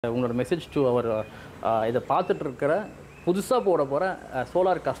உங்களோட message to our இதை பார்த்துட்டு இருக்கிற புதுசாக போட போகிற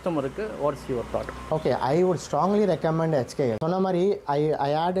சோலார் கஸ்டமருக்கு what's your thought? Okay, I would strongly recommend HKS. சொன்ன மாதிரி ஐ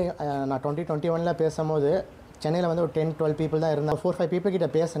ஆட் நான் 2021 பேசும்போது சென்னையில் வந்து ஒரு 10-12 பீப்புள் தான் இருந்தாங்க. 4-5 பீப்புள் கிட்ட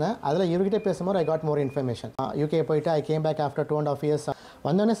பேசினேன். அதில் இவர்கிட்ட பேசும்போது I got more information. UK போயிட்டு I came back after 2.5 years.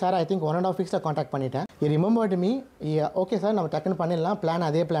 வந்தோடனே சார் ஐ திங்க் 1.5 weeksல காண்டாக்ட் பண்ணிட்டேன். Remembered me. ஓகே சார், நம்ம டக்குன்னு பண்ணிடலாம், பிளான்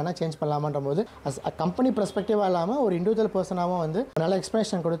அதே பிளானாக சேஞ்ச் பண்ணலாமான்ற போது கம்பெனி பெர்ஸ்பெக்டிவாக இல்லாமல் ஒரு இண்டிவிஜுவல் பர்சனாகவும் வந்து நல்ல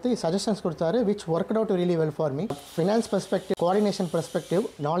எக்ஸ்பிளேஷன் கொடுத்து சஜஷன்ஸ் கொடுத்தாரு, which work out really well for me. Finance perspective, coordination perspective,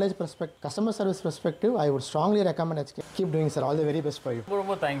 knowledge perspective, customer service perspective, I would strongly recommend HKS. Keep doing sir, all the very best for you.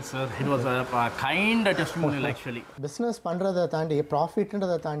 ரொம்ப thanks sir. It was a kind testimonial actually. Business பண்ணுறதை தாண்டி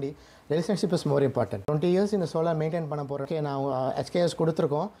ப்ராஃபிட்ன்றதை தாண்டி relationship is more important. 20 years இந்த solar maintain பண்ண போகிறேன். Okay, நான் HKS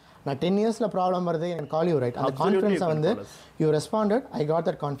கொடுத்துருக்கோம். நான் 10 yearsல ப்ராப்ளம் வருது, எனக்கு கால் யூ ரைட். அந்த கான்ஃபிடன்ஸை வந்து you responded, I got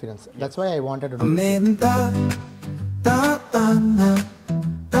that confidence. That's why I wanted to two.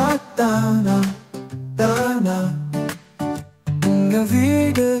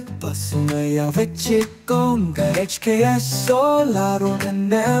 வீடு பசுமையா வச்சுக்கோங்க, HKS சோலார்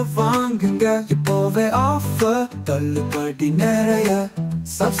உடனே வாங்குங்க. இப்போவே ஆஃபர், தள்ளுபடி நிறைய,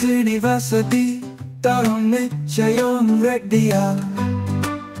 சப்சிடி வசதி தரும் நிச்சயம் ரெடியா.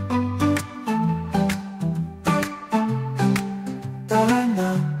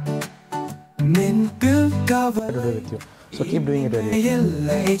 மின் bill cover with you. So keep doing it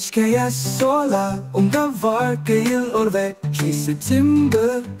really. HKS Solar உங்க வாழ்க்கையில் ஒரு வெற்றி.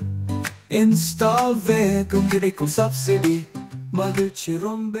 சிம்பர் இன்ஸ்டால் வேகம் கிடைக்கும், சப்சிடி மகிழ்ச்சி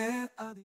ரொம்ப